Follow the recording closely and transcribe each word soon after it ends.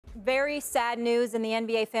Very sad news in the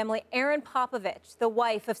NBA family. Erin Popovich, the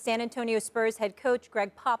wife of San Antonio Spurs head coach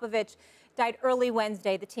Gregg Popovich, died early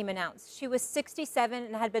Wednesday, the team announced. She was 67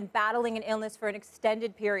 and had been battling an illness for an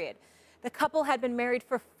extended period. The couple had been married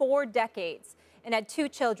for 4 decades and had 2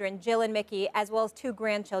 children, Jill and Mickey, as well as 2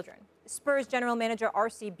 grandchildren. Spurs general manager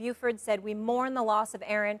R.C. Buford said, "We mourn the loss of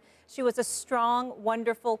Erin. She was a strong,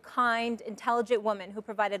 wonderful, kind, intelligent woman who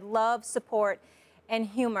provided love, support, and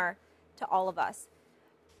humor to all of us."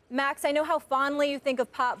 Max, I know how fondly you think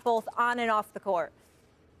of Pop both on and off the court.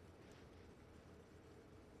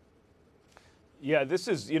 Yeah, this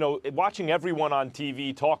is, watching everyone on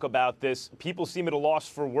TV talk about this, people seem at a loss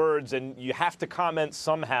for words, and you have to comment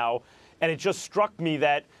somehow. And it just struck me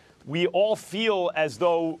that we all feel as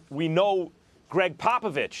though we know Gregg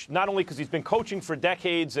Popovich, not only because he's been coaching for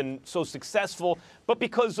decades and so successful, but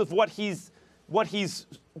because of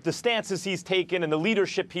the stances he's taken and the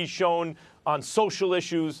leadership he's shown on social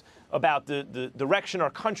issues, about the direction our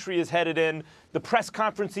country is headed in, the press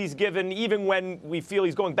conference he's given, even when we feel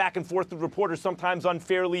he's going back and forth with reporters sometimes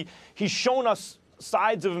unfairly. He's shown us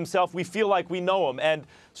sides of himself we feel like we know him. And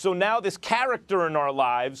so now this character in our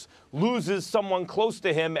lives loses someone close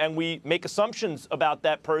to him, and we make assumptions about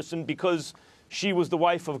that person because she was the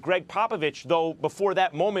wife of Gregg Popovich, though before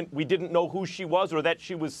that moment we didn't know who she was or that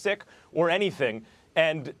she was sick or anything.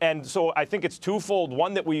 And so I think it's twofold.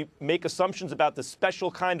 One, that we make assumptions about the special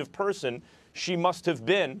kind of person she must have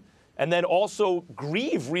been, and then also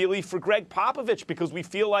grieve, really, for Gregg Popovich because we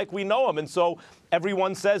feel like we know him. And so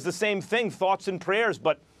everyone says the same thing, thoughts and prayers,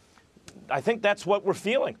 but I think that's what we're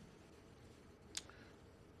feeling.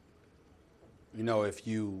 If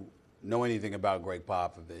you know anything about Gregg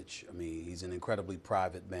Popovich, I mean, he's an incredibly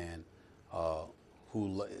private man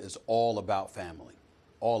who is all about family.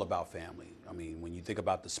 All about family. I mean, when you think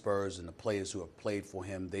about the Spurs and the players who have played for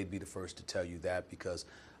him, they'd be the first to tell you that because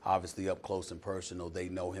obviously up close and personal, they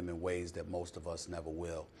know him in ways that most of us never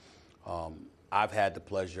will. I've had the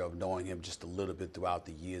pleasure of knowing him just a little bit throughout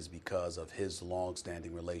the years because of his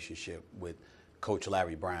long-standing relationship with Coach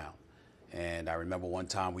Larry Brown. And I remember one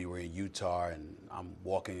time we were in Utah and I'm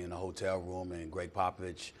walking in a hotel room and Gregg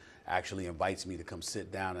Popovich actually invites me to come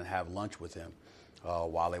sit down and have lunch with him.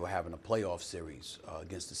 While they were having a playoff series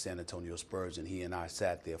against the San Antonio Spurs, and he and I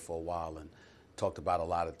sat there for a while and talked about a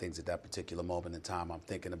lot of things at that particular moment in time. I'm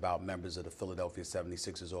thinking about members of the Philadelphia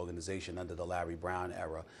 76ers organization under the Larry Brown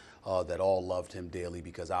era that all loved him dearly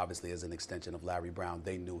because obviously as an extension of Larry Brown,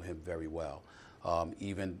 they knew him very well.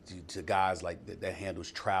 Even to guys like that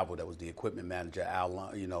handles travel, that was the equipment manager,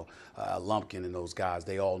 Lumpkin and those guys,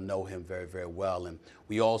 they all know him very, very well. And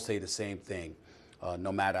we all say the same thing.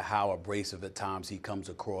 No matter how abrasive at times he comes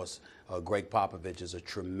across, Gregg Popovich is a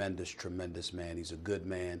tremendous, tremendous man. He's a good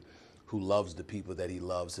man who loves the people that he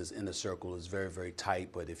loves. His inner circle is very, very tight,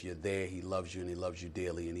 but if you're there, he loves you and he loves you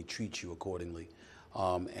dearly and he treats you accordingly.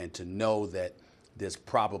 And to know that there's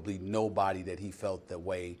probably nobody that he felt that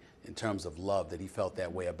way in terms of love, that he felt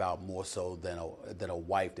that way about more so than a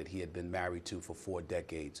wife that he had been married to for 4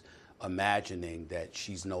 decades. Imagining that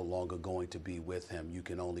she's no longer going to be with him, you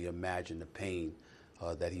can only imagine the pain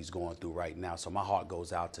that he's going through right now. So my heart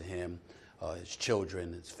goes out to him, his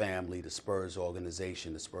children, his family, the Spurs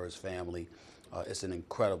organization, the Spurs family. It's an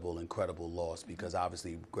incredible, incredible loss because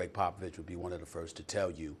obviously Gregg Popovich would be one of the first to tell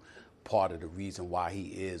you part of the reason why he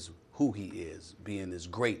is who he is, being as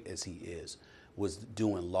great as he is, was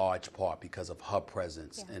due in large part because of her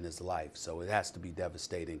presence in his life. So it has to be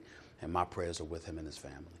devastating, and my prayers are with him and his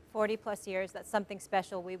family. 40-plus years, that's something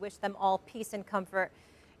special. We wish them all peace and comfort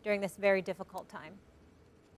during this very difficult time.